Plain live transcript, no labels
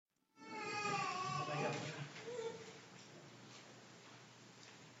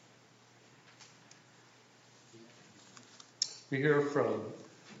We hear from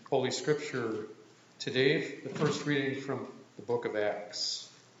Holy Scripture today, the first reading from the book of Acts.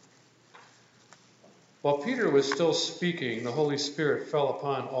 While Peter was still speaking, the Holy Spirit fell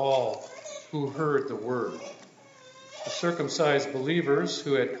upon all who heard the word. The circumcised believers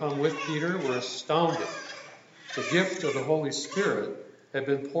who had come with Peter were astounded. The gift of the Holy Spirit had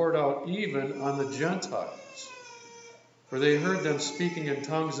been poured out even on the Gentiles, for they heard them speaking in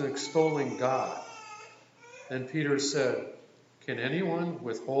tongues and extolling God. Then Peter said, "Can anyone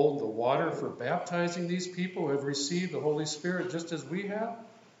withhold the water for baptizing these people who have received the Holy Spirit just as we have?"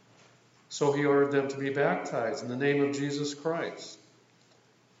 So he ordered them to be baptized in the name of Jesus Christ.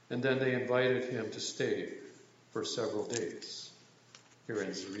 And then they invited him to stay for several days. Here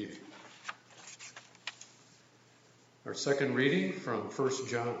ends the reading. Our second reading from 1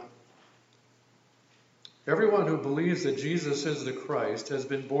 John. Everyone who believes that Jesus is the Christ has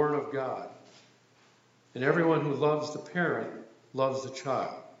been born of God. And everyone who loves the parent loves the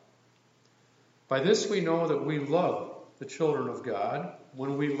child. By this we know that we love the children of God,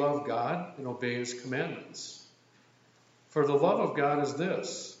 when we love God and obey his commandments. For the love of God is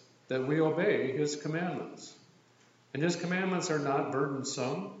this, that we obey his commandments. And his commandments are not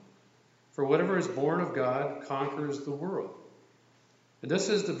burdensome, for whatever is born of God conquers the world. And this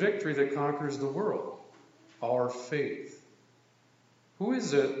is the victory that conquers the world, our faith. Who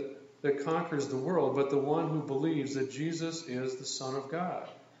is it that conquers the world but the one who believes that Jesus is the Son of God?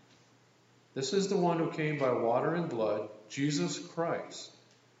 This is the one who came by water and blood, Jesus Christ,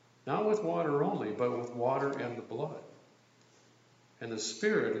 not with water only, but with water and the blood. And the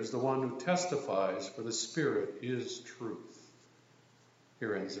Spirit is the one who testifies, for the Spirit is truth.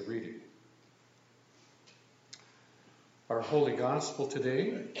 Here ends the reading. Our Holy Gospel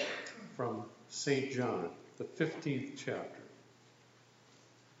today from St. John, the 15th chapter.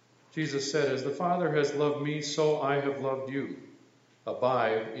 Jesus said, "As the Father has loved me, so I have loved you.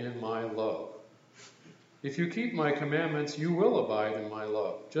 Abide in my love. If you keep my commandments, you will abide in my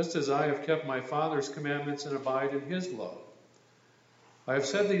love, just as I have kept my Father's commandments and abide in his love. I have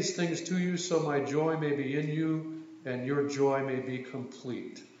said these things to you so my joy may be in you and your joy may be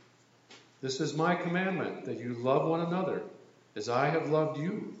complete. This is my commandment, that you love one another as I have loved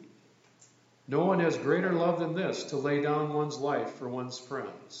you. No one has greater love than this, to lay down one's life for one's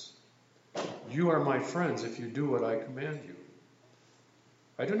friends. You are my friends if you do what I command you.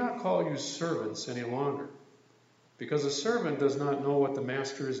 I do not call you servants any longer, because a servant does not know what the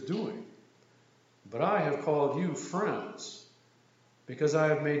master is doing. But I have called you friends, because I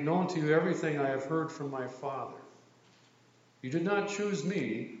have made known to you everything I have heard from my Father. You did not choose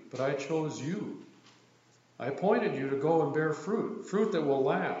me, but I chose you. I appointed you to go and bear fruit, fruit that will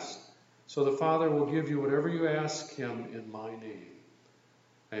last, so the Father will give you whatever you ask him in my name.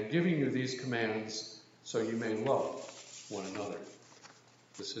 I am giving you these commands so you may love one another."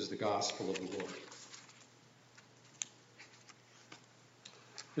 This is the gospel of the Lord.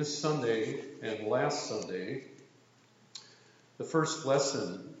 This Sunday and last Sunday, the first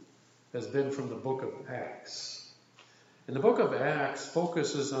lesson has been from the book of Acts. And the book of Acts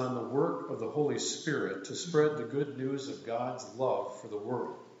focuses on the work of the Holy Spirit to spread the good news of God's love for the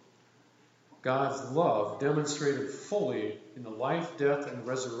world. God's love demonstrated fully in the life, death, and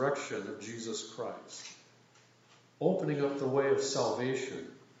resurrection of Jesus Christ, opening up the way of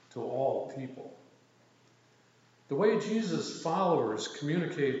salvation to all people. The way Jesus' followers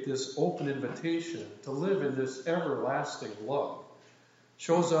communicate this open invitation to live in this everlasting love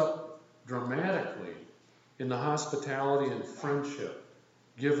shows up dramatically in the hospitality and friendship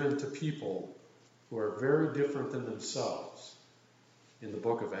given to people who are very different than themselves in the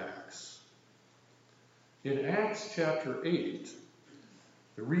book of Acts. In Acts chapter 8,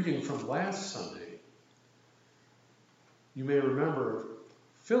 the reading from last Sunday, you may remember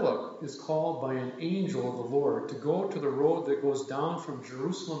Philip is called by an angel of the Lord to go to the road that goes down from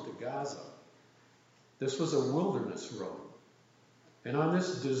Jerusalem to Gaza. This was a wilderness road. And on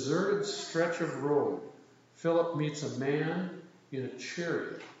this deserted stretch of road, Philip meets a man in a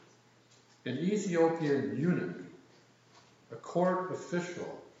chariot, an Ethiopian eunuch, a court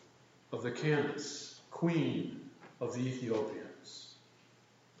official of the Candace, queen of the Ethiopians.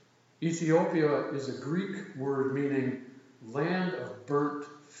 Ethiopia is a Greek word meaning land of burnt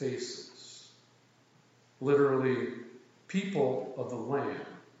faces. Literally, people of the land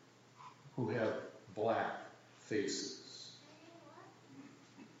who have black faces.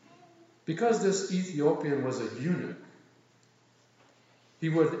 Because this Ethiopian was a eunuch, he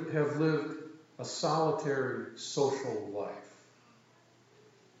would have lived a solitary social life.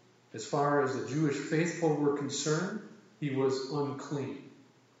 As far as the Jewish faithful were concerned, he was unclean,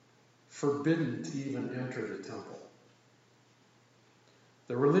 forbidden to even enter the temple.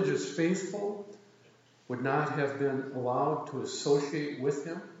 The religious faithful would not have been allowed to associate with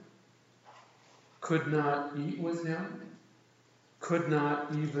him, could not eat with him, could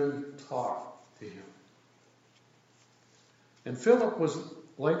not even talk to him. And Philip was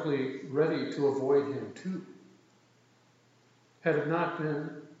likely ready to avoid him too, had it not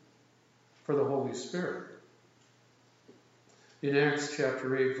been for the Holy Spirit. In Acts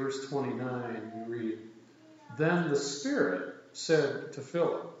chapter 8, verse 29, we read, "Then the Spirit said to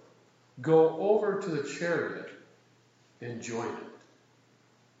Philip, 'Go over to the chariot and join it.'"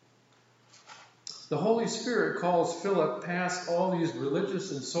 The Holy Spirit calls Philip past all these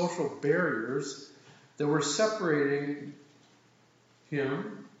religious and social barriers that were separating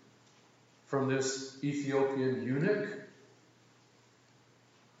him from this Ethiopian eunuch.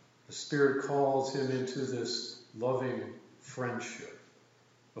 The Spirit calls him into this loving friendship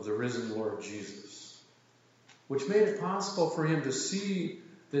of the risen Lord Jesus, which made it possible for him to see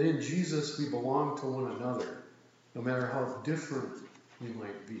that in Jesus we belong to one another, no matter how different we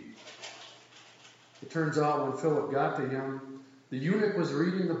might be. It turns out when Philip got to him, the eunuch was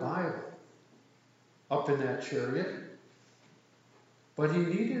reading the Bible up in that chariot, but he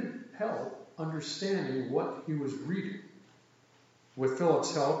needed help understanding what he was reading. With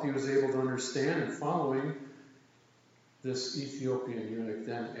Philip's help, he was able to understand, and following, this Ethiopian eunuch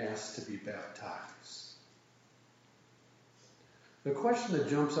then asked to be baptized. The question that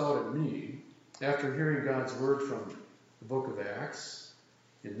jumps out at me after hearing God's word from the book of Acts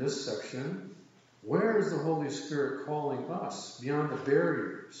in this section, where is the Holy Spirit calling us beyond the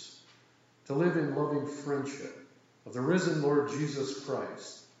barriers to live in loving friendship of the risen Lord Jesus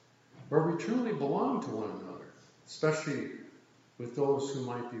Christ, where we truly belong to one another, especially with those who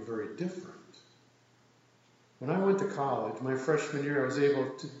might be very different? When I went to college, my freshman year, I was able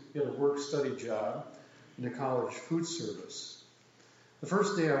to get a work-study job in the college food service. The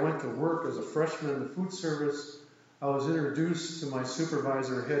first day I went to work as a freshman in the food service, I was introduced to my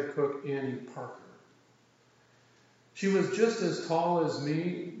supervisor, head cook, Annie Parker. She was just as tall as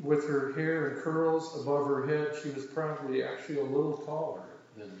me, with her hair and curls above her head. She was probably actually a little taller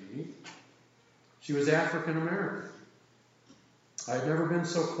than me. She was African American. I had never been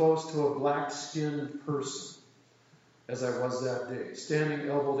so close to a black-skinned person as I was that day, standing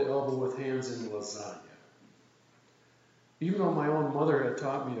elbow to elbow with hands in lasagna. Even though my own mother had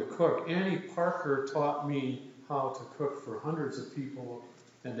taught me to cook, Annie Parker taught me how to cook for hundreds of people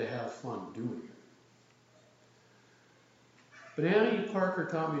and to have fun doing it. But Annie Parker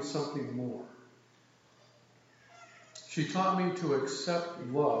taught me something more. She taught me to accept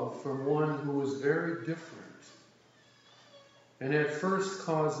love from one who was very different, and at first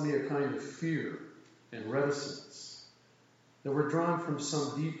caused me a kind of fear and reticence that were drawn from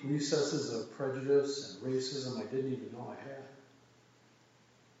some deep recesses of prejudice and racism I didn't even know I had.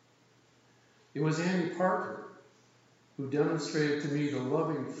 It was Annie Parker who demonstrated to me the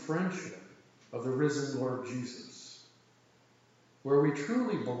loving friendship of the risen Lord Jesus, where we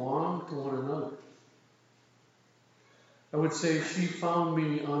truly belong to one another. I would say she found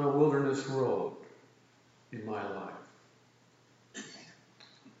me on a wilderness road in my life.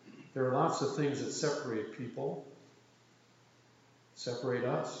 There are lots of things that separate people, separate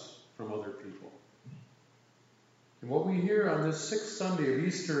us from other people. And what we hear on this sixth Sunday of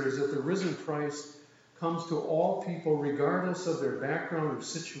Easter is that the risen Christ comes to all people regardless of their background or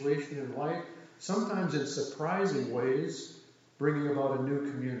situation in life, sometimes in surprising ways, bringing about a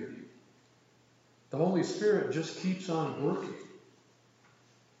new community. The Holy Spirit just keeps on working.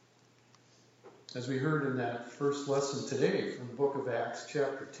 As we heard in that first lesson today from the book of Acts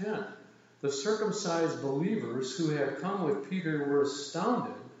chapter 10, the circumcised believers who had come with Peter were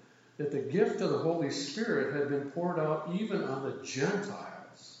astounded that the gift of the Holy Spirit had been poured out even on the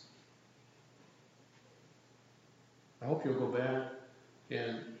Gentiles. I hope you'll go back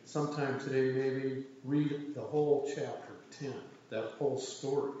and sometime today maybe read the whole chapter 10, that whole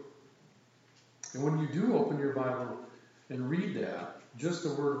story. And when you do open your Bible and read that, just a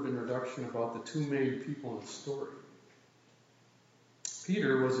word of introduction about the two main people in the story.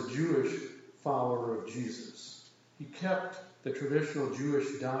 Peter was a Jewish follower of Jesus. He kept the traditional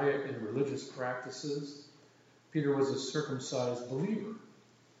Jewish diet and religious practices. Peter was a circumcised believer.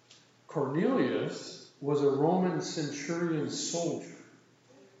 Cornelius was a Roman centurion soldier,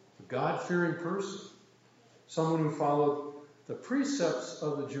 a God-fearing person, someone who followed the precepts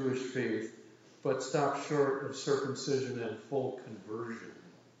of the Jewish faith but stopped short of circumcision and full conversion.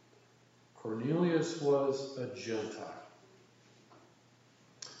 Cornelius was a Gentile.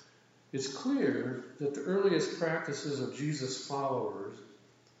 It's clear that the earliest practices of Jesus' followers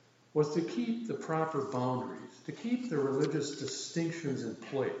was to keep the proper boundaries, to keep the religious distinctions in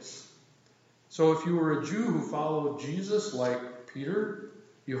place. So if you were a Jew who followed Jesus like Peter,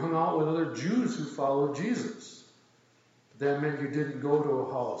 you hung out with other Jews who followed Jesus. That meant you didn't go to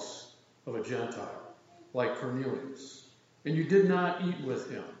a house of a Gentile like Cornelius. And you did not eat with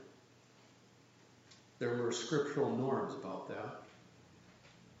him. There were scriptural norms about that.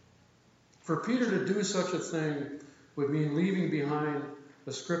 For Peter to do such a thing would mean leaving behind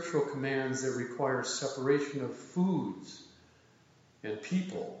the scriptural commands that require separation of foods and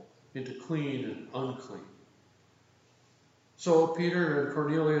people into clean and unclean. So Peter and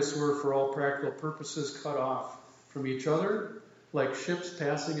Cornelius were, for all practical purposes, cut off from each other, like ships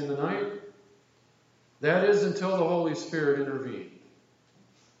passing in the night. That is, until the Holy Spirit intervened.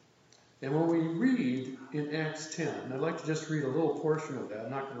 And when we read in Acts 10, and I'd like to just read a little portion of that.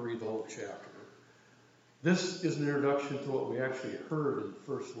 I'm not going to read the whole chapter. This is an introduction to what we actually heard in the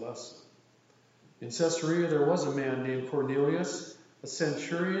first lesson. In Caesarea, there was a man named Cornelius, a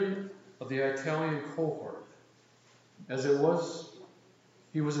centurion of the Italian cohort. As it was,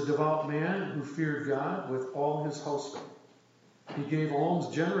 he was a devout man who feared God with all his household. He gave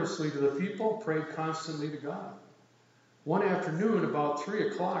alms generously to the people, prayed constantly to God. One afternoon, about 3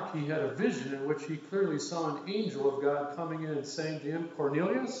 o'clock, he had a vision in which he clearly saw an angel of God coming in and saying to him,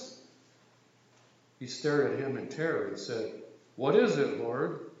 "Cornelius?" He stared at him in terror and said, "What is it,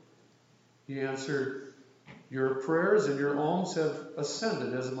 Lord?" He answered, "Your prayers and your alms have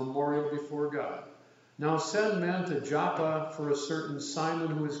ascended as a memorial before God. Now send men to Joppa for a certain Simon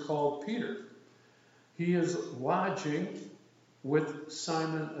who is called Peter. He is lodging with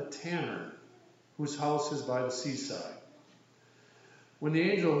Simon a tanner, whose house is by the seaside." When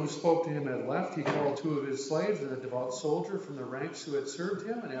the angel who spoke to him had left, he called 2 of his slaves and a devout soldier from the ranks who had served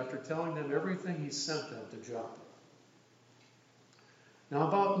him, and after telling them everything, he sent them to Joppa. Now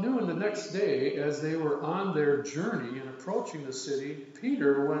about noon the next day, as they were on their journey and approaching the city,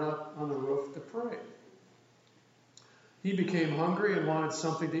 Peter went up on the roof to pray. He became hungry and wanted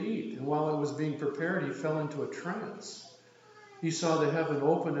something to eat, and while it was being prepared, he fell into a trance. He saw the heaven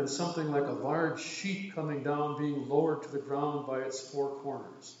open and something like a large sheet coming down, being lowered to the ground by its 4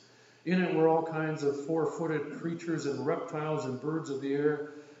 corners. In it were all kinds of 4-footed creatures and reptiles and birds of the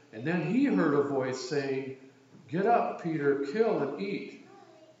air. And then he heard a voice saying, "Get up, Peter, kill and eat."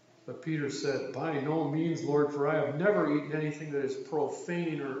 But Peter said, "By no means, Lord, for I have never eaten anything that is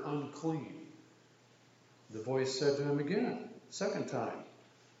profane or unclean." The voice said to him again, second time,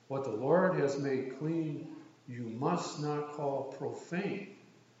 "What the Lord has made clean, you must not call profane."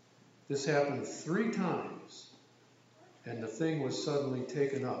 This happened 3 times, and the thing was suddenly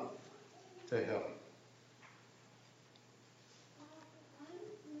taken up to heaven.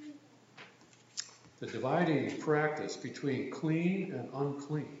 The dividing practice between clean and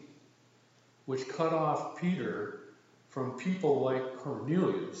unclean, which cut off Peter from people like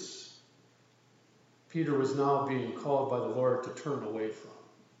Cornelius, Peter was now being called by the Lord to turn away from.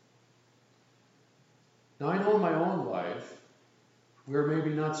 Now, I know in my own life, we're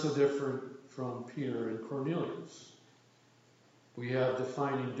maybe not so different from Peter and Cornelius. We have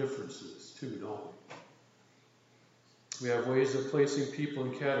defining differences too, don't we? We have ways of placing people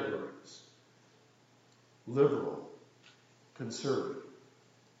in categories. Liberal, conservative,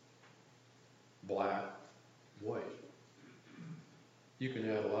 black, white. You can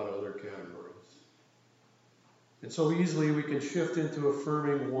add a lot of other categories. And so easily we can shift into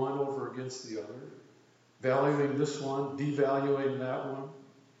affirming one over against the other, valuing this one, devaluing that one.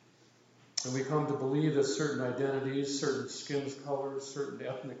 And we come to believe that certain identities, certain skin colors, certain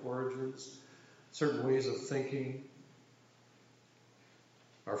ethnic origins, certain ways of thinking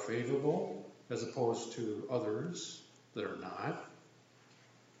are favorable as opposed to others that are not.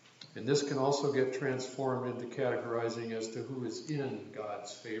 And this can also get transformed into categorizing as to who is in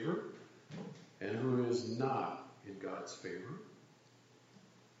God's favor and who is not in God's favor.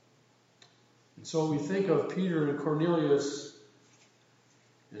 And so we think of Peter and Cornelius,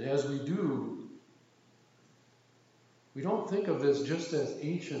 and as we do, we don't think of this just as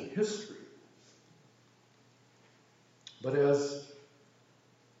ancient history, but as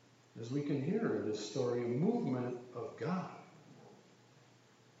we can hear in this story, a movement of God,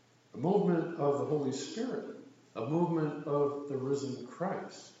 a movement of the Holy Spirit, a movement of the risen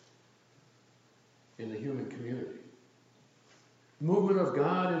Christ in the human community. Movement of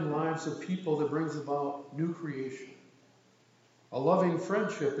God in lives of people that brings about new creation. A loving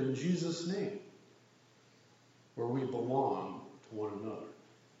friendship in Jesus' name, where we belong to one another.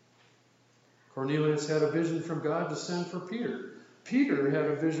 Cornelius had a vision from God to send for Peter. Peter had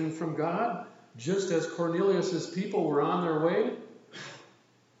a vision from God, just as Cornelius' people were on their way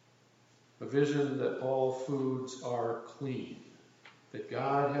a vision that all foods are clean, that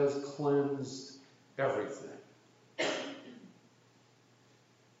God has cleansed everything.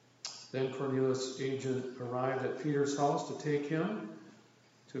 Then Cornelius' agent arrived at Peter's house to take him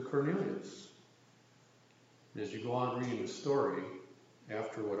to Cornelius. And as you go on reading the story,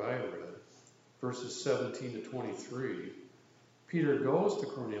 after what I read, verses 17 to 23, Peter goes to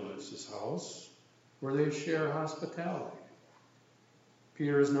Cornelius' house where they share hospitality.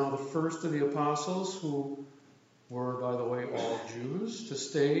 Peter is now the first of the apostles, who were, by the way, all Jews, to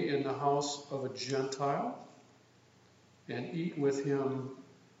stay in the house of a Gentile and eat with him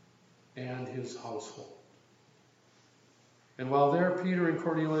and his household. And while there, Peter and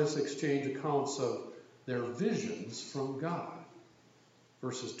Cornelius exchange accounts of their visions from God,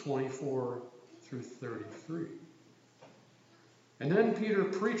 verses 24 through 33. And then Peter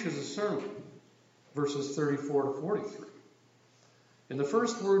preaches a sermon, verses 34 to 43. And the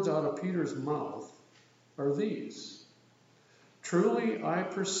first words out of Peter's mouth are these: "Truly I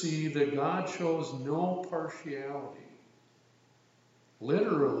perceive that God shows no partiality."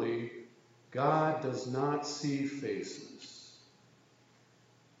 Literally, God does not see faces.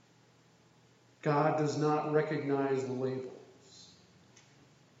 God does not recognize labels.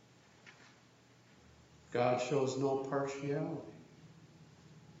 God shows no partiality.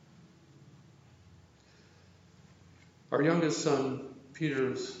 Our youngest son,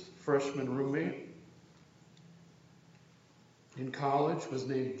 Peter's freshman roommate in college, was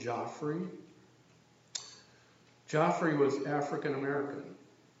named Joffrey. Joffrey was African American.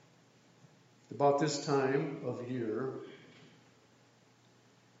 About this time of year,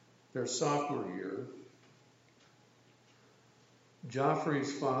 their sophomore year,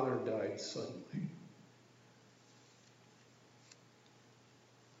 Joffrey's father died suddenly.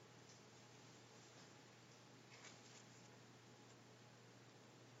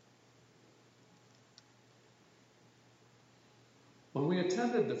 When we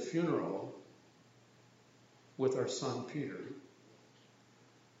attended the funeral with our son Peter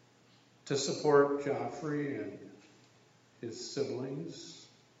to support Joffrey and his siblings,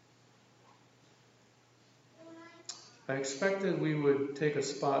 I expected we would take a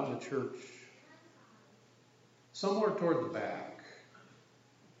spot in the church somewhere toward the back.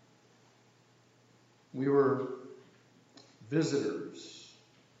 We were visitors,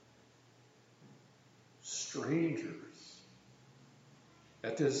 strangers,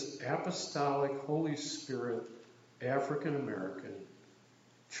 at this apostolic, Holy Spirit, African American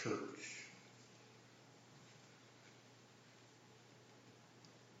church.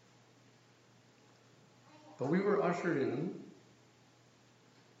 But we were ushered in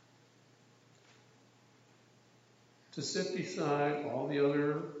to sit beside all the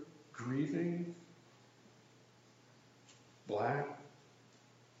other grieving black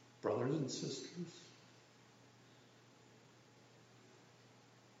brothers and sisters,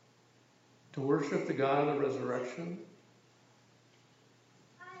 to worship the God of the resurrection,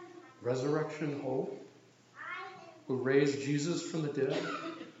 resurrection hope, who raised Jesus from the dead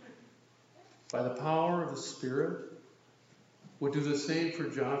by the power of the Spirit, would do the same for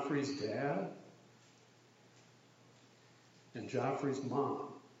Joffrey's dad and Joffrey's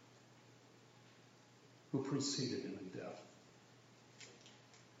mom, who preceded him in death.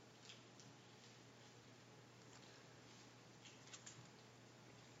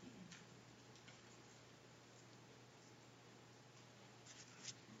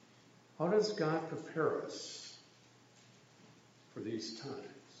 How does God prepare us for these times?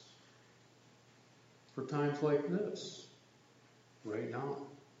 For times like this, right now.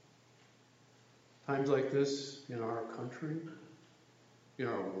 Times like this in our country, in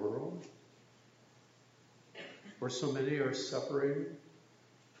our world, where so many are separated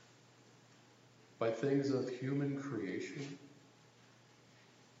by things of human creation.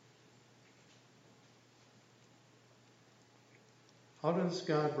 How does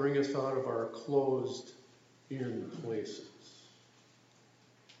God bring us out of our closed-in places?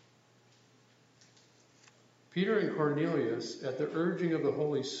 Peter and Cornelius, at the urging of the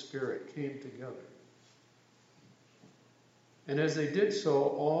Holy Spirit, came together. And as they did so,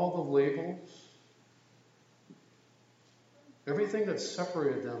 all the labels, everything that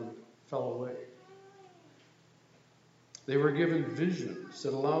separated them, fell away. They were given visions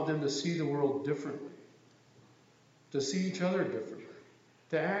that allowed them to see the world differently, to see each other differently,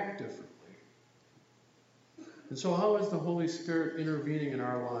 to act differently. And so how is the Holy Spirit intervening in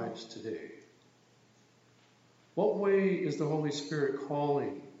our lives today? What way is the Holy Spirit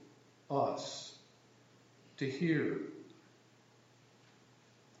calling us to hear,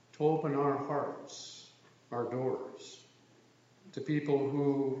 to open our hearts, our doors, to people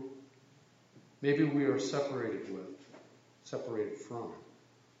who Maybe we are separated with, separated from,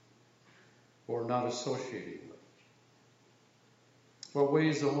 or not associating with. What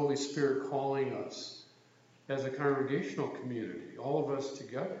ways is the Holy Spirit calling us as a congregational community, all of us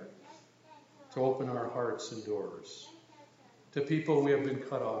together, to open our hearts and doors to people we have been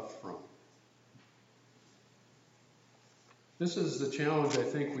cut off from? This is the challenge I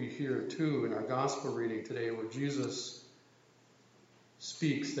think we hear too in our gospel reading today, where Jesus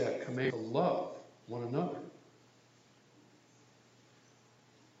speaks that command to love one another.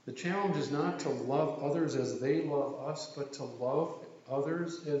 The challenge is not to love others as they love us, but to love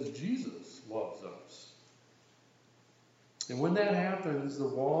others as Jesus loves us. And when that happens, the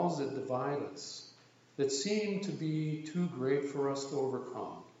walls that divide us, that seem to be too great for us to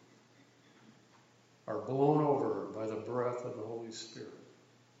overcome, are blown over by the breath of the Holy Spirit.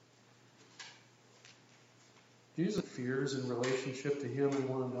 Jesus fears in relationship to him and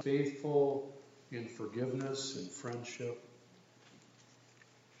one another, faithful in forgiveness and friendship,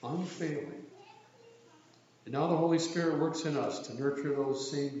 unfailing. And now the Holy Spirit works in us to nurture those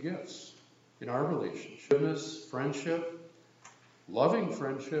same gifts in our relationship. Forgiveness, friendship, loving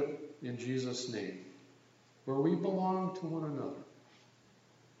friendship in Jesus' name, where we belong to one another,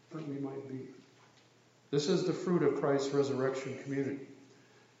 wherever we might be. This is the fruit of Christ's resurrection community,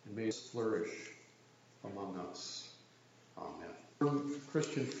 and may it flourish among us. Amen. From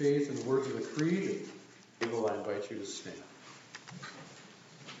Christian faith and the words of the Creed, I invite you to stand.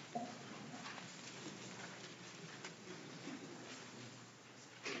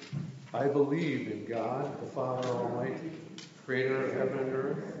 I believe in God, the Father Almighty, creator of heaven and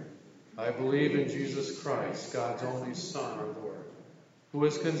earth. I believe in Jesus Christ, God's only Son, our Lord, who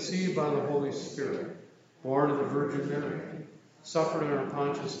was conceived by the Holy Spirit, born of the Virgin Mary, suffered under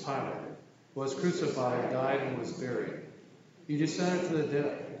Pontius Pilate, was crucified, died, and was buried. He descended to the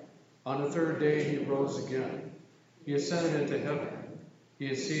dead. On the third day he rose again. He ascended into heaven. He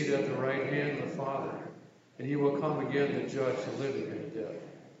is seated at the right hand of the Father, and he will come again to judge the living and the dead.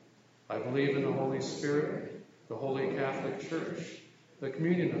 I believe in the Holy Spirit, the Holy Catholic Church, the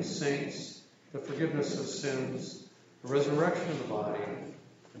communion of saints, the forgiveness of sins, the resurrection of the body,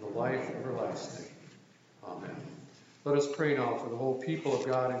 and the life everlasting. Amen. Let us pray now for the whole people of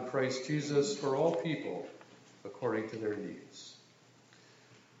God in Christ Jesus, for all people according to their needs.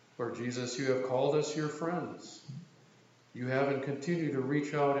 Lord Jesus, you have called us your friends. You have and continue to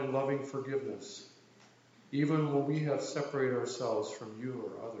reach out in loving forgiveness, even when we have separated ourselves from you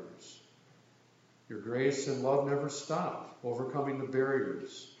or others. Your grace and love never stop, overcoming the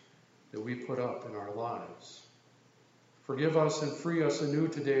barriers that we put up in our lives. Forgive us and free us anew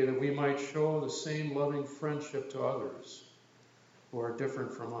today that we might show the same loving friendship to others who are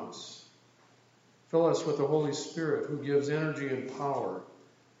different from us. Fill us with the Holy Spirit, who gives energy and power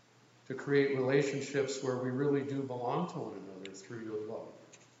to create relationships where we really do belong to one another through your love.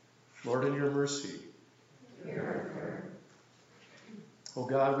 Lord, in your mercy. Oh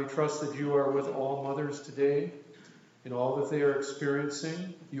God, we trust that you are with all mothers today in all that they are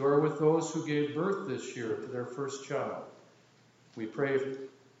experiencing. You are with those who gave birth this year to their first child. We pray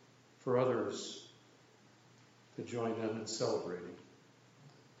for others to join them in celebrating.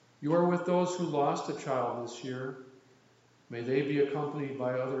 You are with those who lost a child this year. May they be accompanied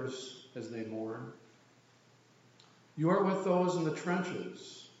by others as they mourn. You are with those in the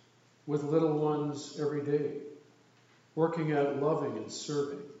trenches, with little ones every day, working at loving and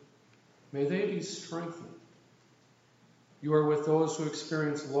serving. May they be strengthened. You are with those who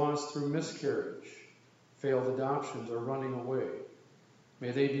experience loss through miscarriage, failed adoptions, or running away.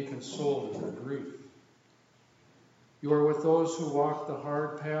 May they be consoled in their grief. You are with those who walk the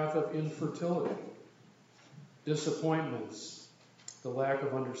hard path of infertility, disappointments, the lack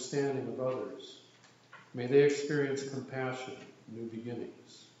of understanding of others. May they experience compassion, new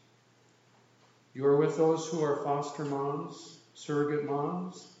beginnings. You are with those who are foster moms, surrogate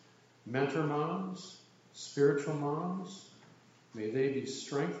moms, mentor moms, spiritual moms. May they be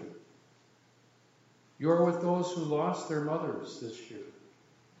strengthened. You are with those who lost their mothers this year.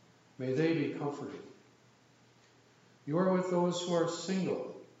 May they be comforted. You are with those who are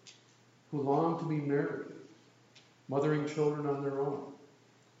single, who long to be married, mothering children on their own.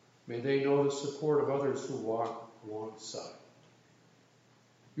 May they know the support of others who walk alongside.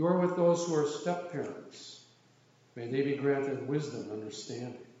 You are with those who are step-parents. May they be granted wisdom and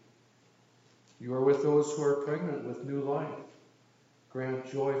understanding. You are with those who are pregnant with new life.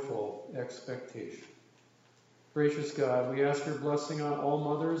 Grant joyful expectation. Gracious God, we ask your blessing on all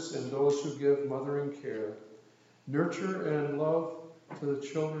mothers and those who give mothering care. Nurture and love to the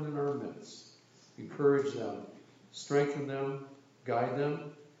children in our midst. Encourage them, strengthen them, guide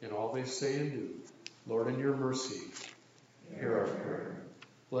them, in all they say and do. Lord, in your mercy, hear our prayer.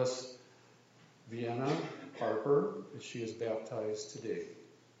 Bless Vienna Harper as she is baptized today.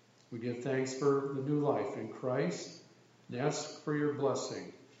 We give thanks for the new life in Christ and ask for your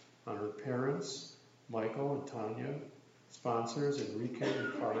blessing on her parents, Michael and Tanya, sponsors Enrique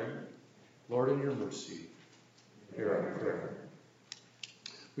and Kari. Lord, in your mercy, hear our prayer.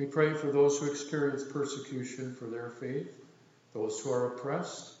 We pray for those who experience persecution for their faith, those who are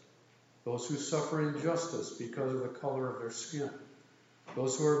oppressed, those who suffer injustice because of the color of their skin,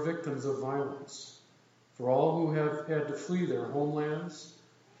 those who are victims of violence, for all who have had to flee their homelands,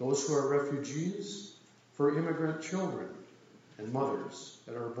 those who are refugees, for immigrant children and mothers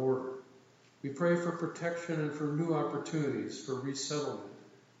at our border. We pray for protection and for new opportunities for resettlement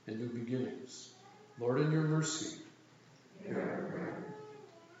and new beginnings. Lord, in your mercy, hear our prayer.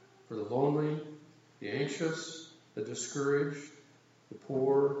 For the lonely, the anxious, the discouraged, the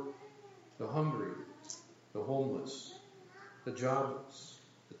poor, the hungry, the homeless, the jobless,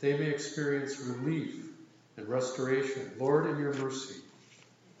 that they may experience relief and restoration. Lord, in your mercy,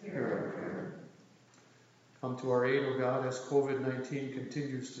 hear our prayer. Come to our aid, O God, as COVID-19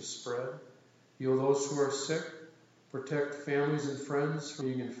 continues to spread. Heal those who are sick. Protect families and friends from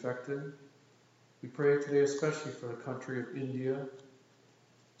being infected. We pray today especially for the country of India.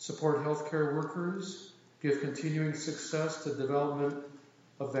 Support healthcare workers. Give continuing success to development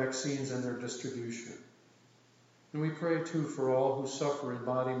of vaccines and their distribution. And we pray too for all who suffer in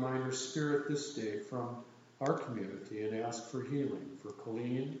body, mind, or spirit this day from our community and ask for healing for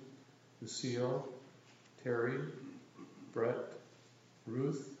Colleen, Lucille, Terry, Brett,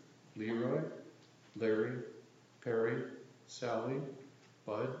 Ruth, Leroy, Larry, Perry, Sally,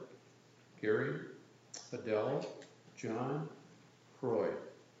 Bud, Gary, Adele, John, Croy.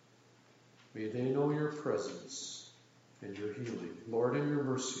 May they know your presence and your healing. Lord, in your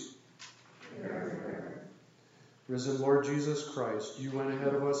mercy. Risen Lord Jesus Christ, you went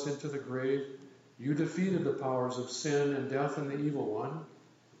ahead of us into the grave. You defeated the powers of sin and death and the evil one.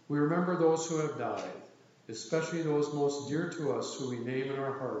 We remember those who have died, especially those most dear to us who we name in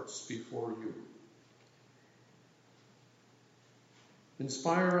our hearts before you.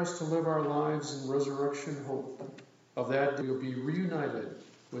 Inspire us to live our lives in resurrection hope. Of that we will be reunited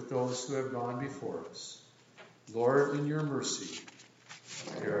with those who have gone before us. Lord, in your mercy,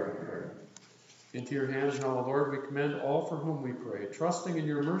 hear our prayer. Into your hands now, Lord, we commend all for whom we pray, trusting in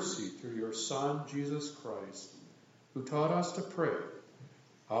your mercy through your Son, Jesus Christ, who taught us to pray.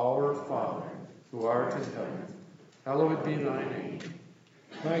 Our Father, who art in heaven, hallowed be thy name.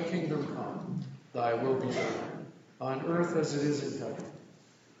 Thy kingdom come, thy will be done, on earth as it is in heaven.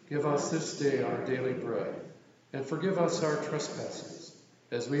 Give us this day our daily bread, and forgive us our trespasses,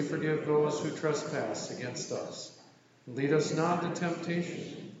 as we forgive those who trespass against us. And lead us not into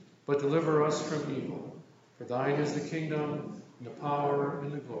temptation, but deliver us from evil. For thine is the kingdom, and the power,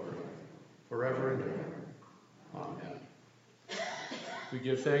 and the glory, forever and ever. Amen. We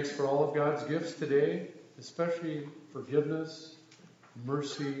give thanks for all of God's gifts today, especially forgiveness,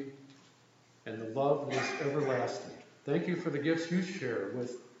 mercy, and the love that is everlasting. Thank you for the gifts you share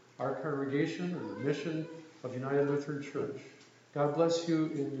with our congregation and the mission of United Lutheran Church. God bless you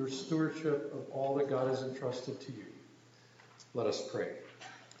in your stewardship of all that God has entrusted to you. Let us pray.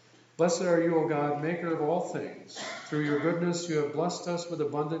 Blessed are you, O God, maker of all things. Through your goodness you have blessed us with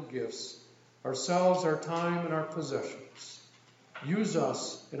abundant gifts, ourselves, our time, and our possessions. Use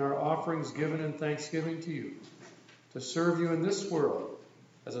us in our offerings given in thanksgiving to you, to serve you in this world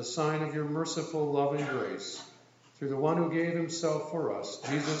as a sign of your merciful love and grace, through the one who gave himself for us,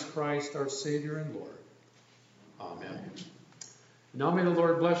 Jesus Christ, our Savior and Lord. Amen. Now may the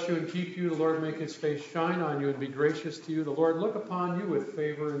Lord bless you and keep you. The Lord make his face shine on you and be gracious to you. The Lord look upon you with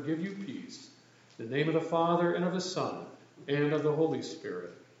favor and give you peace. In the name of the Father, and of the Son, and of the Holy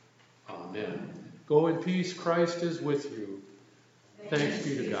Spirit. Amen. Go in peace. Christ is with you. Thanks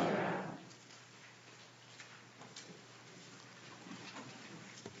be to God.